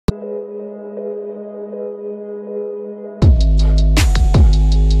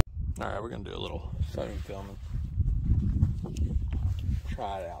Alright, we're going to do a little phone filming.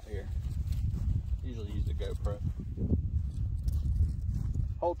 Try it out here. Usually use the GoPro.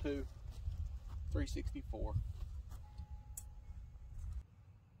 Hole 2, 364.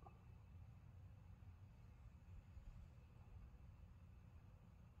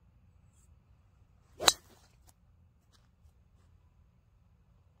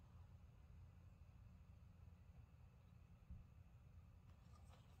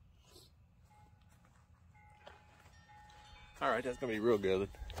 Alright, that's going to be real good.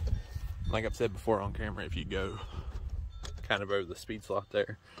 Like I've said before on camera, if you go kind of over the speed slot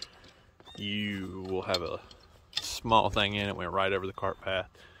there, you will have a small thing in it, went right over the cart path.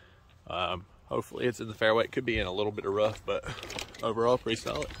 Hopefully it's in the fairway. It could be in a little bit of rough, but overall pretty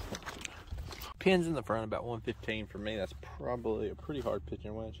solid. Pins in the front about 115 for me. That's probably a pretty hard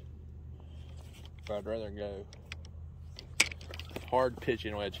pitching wedge. So I'd rather go hard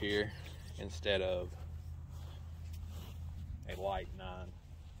pitching wedge here instead of a light 9.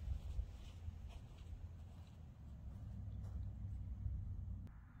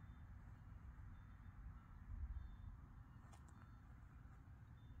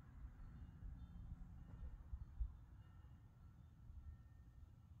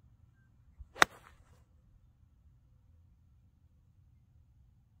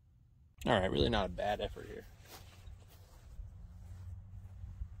 All right, really not a bad effort here.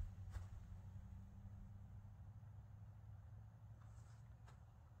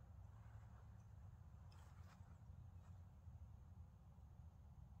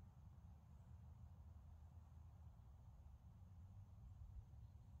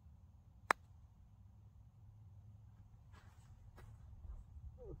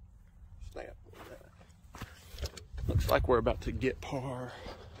 Snap. Looks like we're about to get par.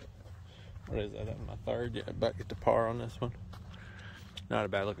 What is that? That's my third. Yeah, about to get to par on this one. Not a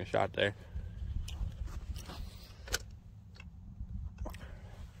bad looking shot there.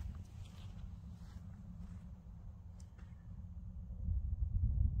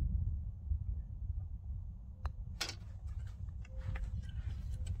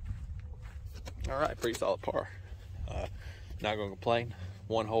 All right, pretty solid par. Not gonna complain.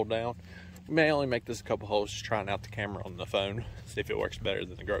 One hole down. We may only make this a couple holes, just trying out the camera on the phone, see if it works better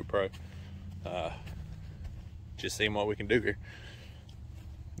than the GoPro. Just seeing what we can do here.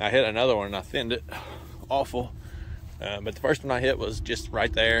 I hit another one and I thinned it awful, but the first one I hit was just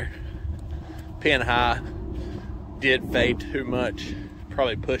right there, pin high. Did fade too much,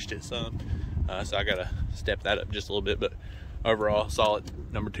 probably pushed it some, so I gotta step that up just a little bit. But overall, solid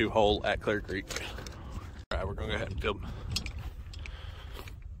number 2 hole at Clear Creek. All right, we're gonna go ahead and film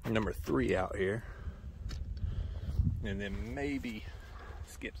number 3 out here, and then maybe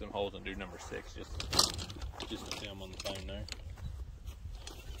skip some holes and do number 6 just to film on the phone there.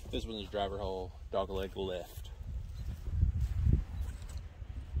 This one is driver hole, dogleg left.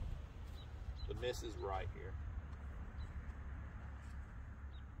 The miss is right here.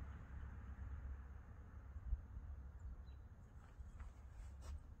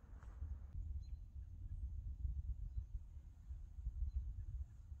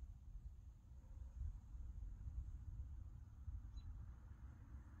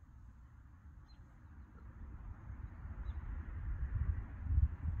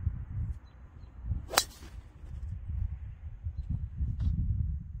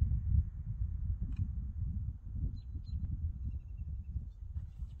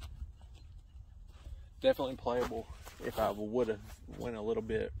 Definitely playable. If I would have went a little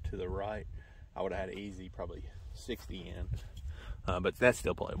bit to the right, I would have had it easy, probably 60 in. But that's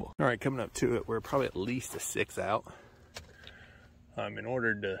still playable. All right, coming up to it, we're probably at least a 6 out. In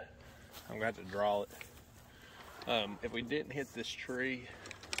order to, I'm gonna have to draw it. If we didn't hit this tree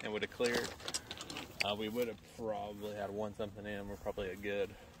and would have cleared, we would have probably had 1 something in. We're probably a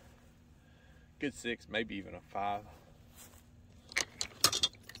good 6, maybe even a 5.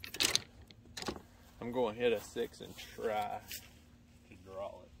 I'm going to hit a 6 and try to draw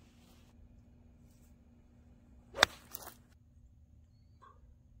it.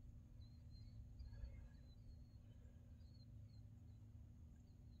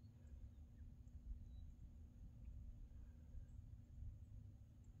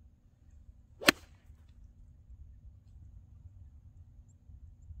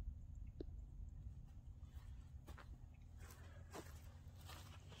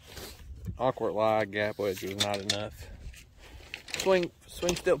 Awkward lie, gap wedge was not enough. Swing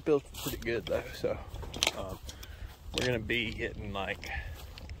still feels pretty good though, so we're gonna be hitting like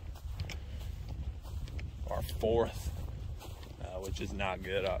our 4th, which is not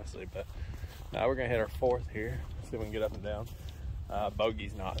good obviously, but now we're gonna hit our 4th here, see if we can get up and down.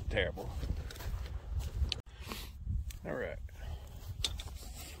 Bogey's not terrible. All right.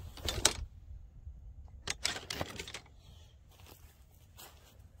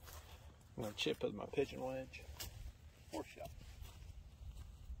 I'm gonna chip with my pitching wedge. 4-shot.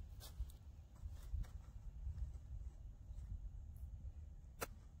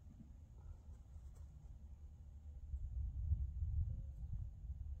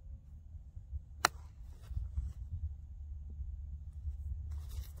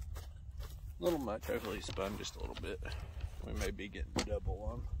 A little much, hopefully he spun just a little bit. We may be getting double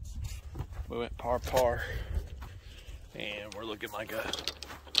on. We went par, and we're looking like a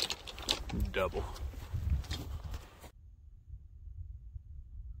double.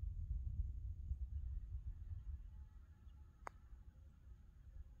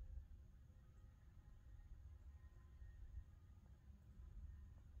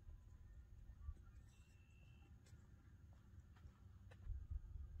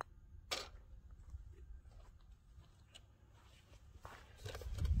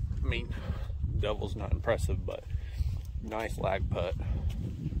 I mean, double's not impressive, but nice lag putt.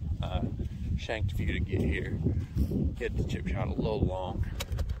 Shanked a few to get here. Hit the chip shot a little long.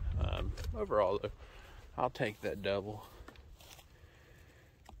 Overall, though, I'll take that double.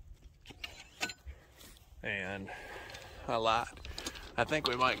 And I lied. I think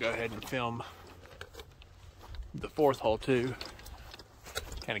we might go ahead and film the 4th hole too.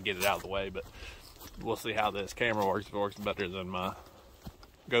 Kind of get it out of the way, but we'll see how this camera works. If it works better than my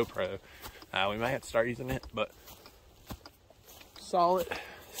GoPro. We may have to start using it, but solid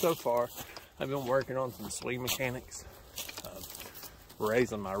so far. I've been working on some swing mechanics,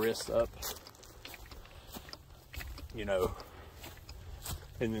 raising my wrists up, you know,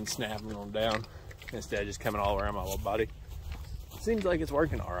 and then snapping them down instead of just coming all around my whole body. Seems like it's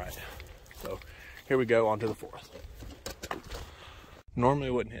working all right. So here we go, on to the 4th.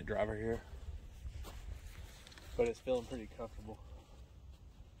 Normally wouldn't hit driver here, but it's feeling pretty comfortable.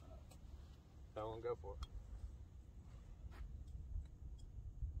 So I'm gonna go for it.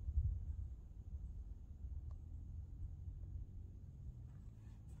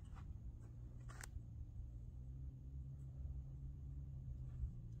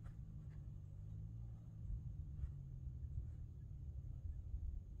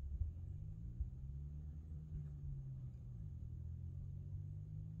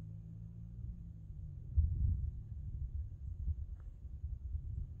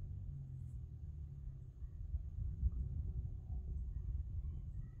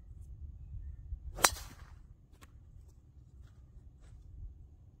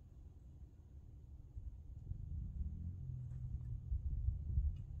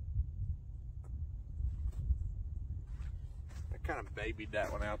 Kind of babied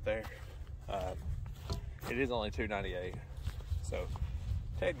that one out there. It is only 298, so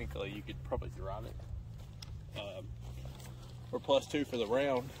technically you could probably drive it. We're +2 for the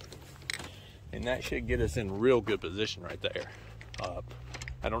round, and that should get us in real good position right there.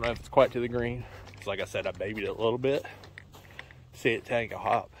 I don't know if it's quite to the green, because like I said, I babied it a little bit. See it take a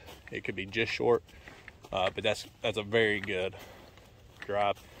hop. It could be just short, but that's a very good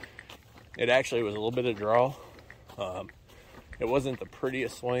drive. It actually was a little bit of draw. It wasn't the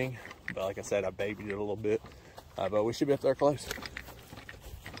prettiest swing, but like I said, I babied it a little bit. But we should be up there close.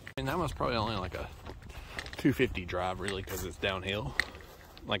 And that was probably only like a 250 drive, really, because it's downhill.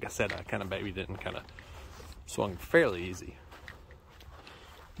 Like I said, I kind of babied it and kind of swung fairly easy.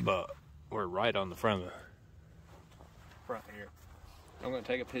 But we're right on the front here. I'm going to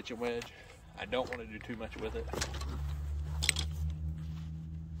take a pitching wedge. I don't want to do too much with it.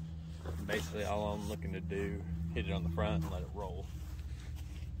 Basically, all I'm looking to do, hit it on the front and let it roll.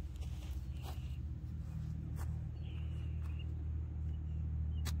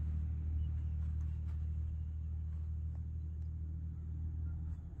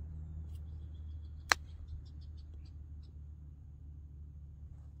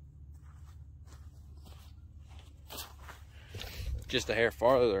 Just a hair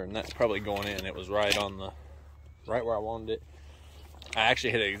farther, and that's probably going in. It was right where I wanted it. I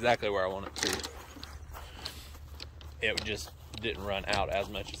actually hit it exactly where I wanted it to. It just didn't run out as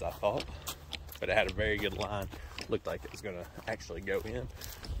much as I thought, but it had a very good line. Looked like it was gonna actually go in.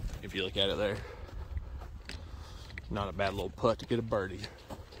 If you look at it there, not a bad little putt to get a birdie.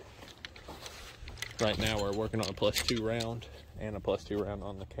 Right now we're working on a +2 round and a +2 round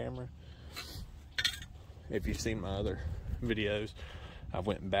on the camera. If you've seen my other videos, I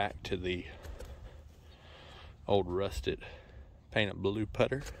went back to the old rusted painted blue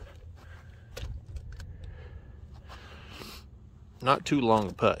putter. Not too long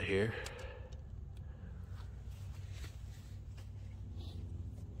a putt here.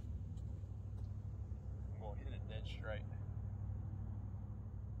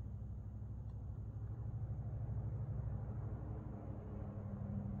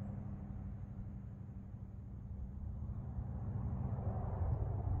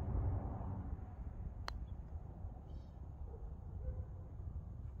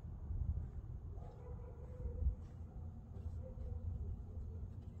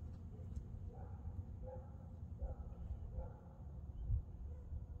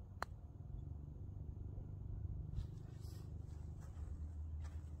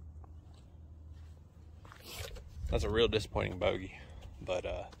 That's a real disappointing bogey, but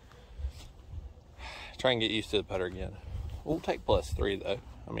try and get used to the putter again. We'll take +3 though.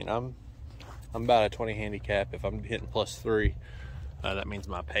 I mean, I'm about a 20 handicap. If I'm hitting +3, that means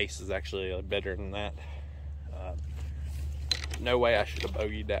my pace is actually better than that. No way I should have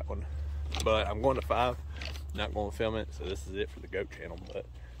bogeyed that one, but I'm going to 5. Not going to film it, so this is it for the GOAT channel. But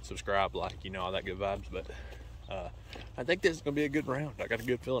subscribe, like, you know, all that good vibes. But I think this is going to be a good round. I got a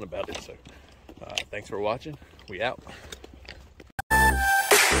good feeling about it. So thanks for watching. We out.